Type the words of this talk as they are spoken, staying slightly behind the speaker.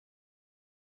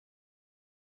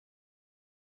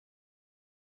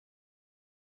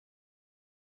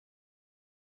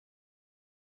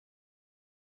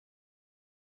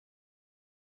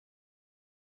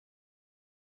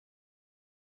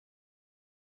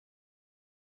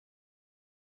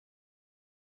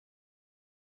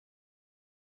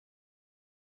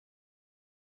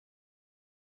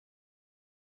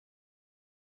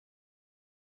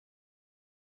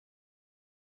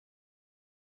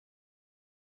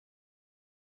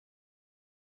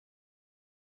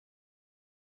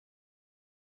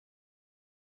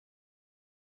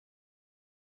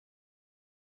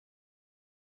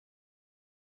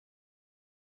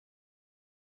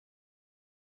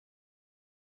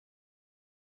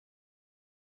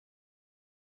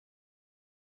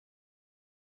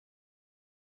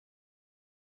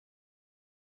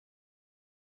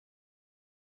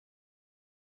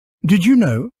Did you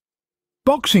know?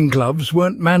 Boxing gloves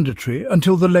weren't mandatory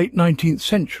until the late 19th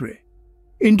century.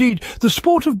 Indeed, the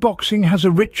sport of boxing has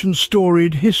a rich and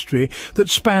storied history that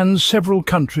spans several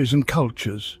countries and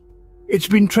cultures. It's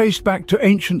been traced back to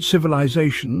ancient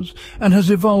civilizations and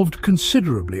has evolved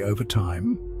considerably over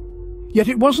time. Yet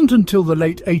it wasn't until the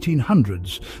late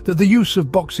 1800s that the use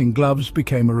of boxing gloves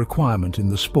became a requirement in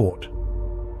the sport.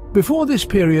 Before this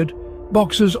period,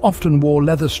 boxers often wore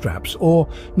leather straps or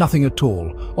nothing at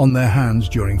all on their hands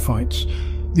during fights.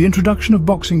 The introduction of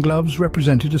boxing gloves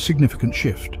represented a significant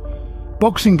shift.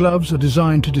 Boxing gloves are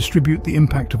designed to distribute the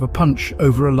impact of a punch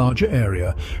over a larger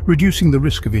area, reducing the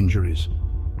risk of injuries.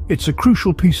 It's a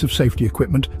crucial piece of safety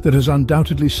equipment that has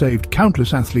undoubtedly saved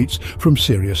countless athletes from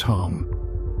serious harm.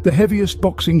 The heaviest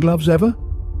boxing gloves ever?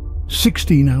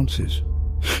 16 ounces.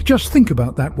 Just think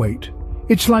about that weight.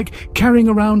 It's like carrying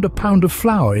around a pound of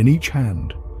flour in each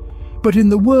hand. But in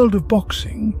the world of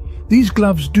boxing, these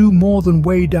gloves do more than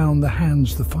weigh down the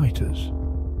hands of the fighters.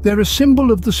 They're a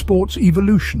symbol of the sport's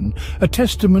evolution, a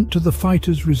testament to the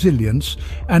fighter's resilience,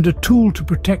 and a tool to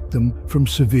protect them from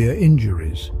severe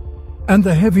injuries. And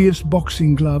the heaviest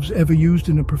boxing gloves ever used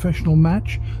in a professional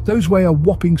match? Those weigh a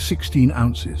whopping 16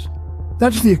 ounces.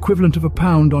 That's the equivalent of a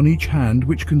pound on each hand,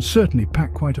 which can certainly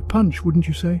pack quite a punch, wouldn't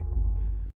you say?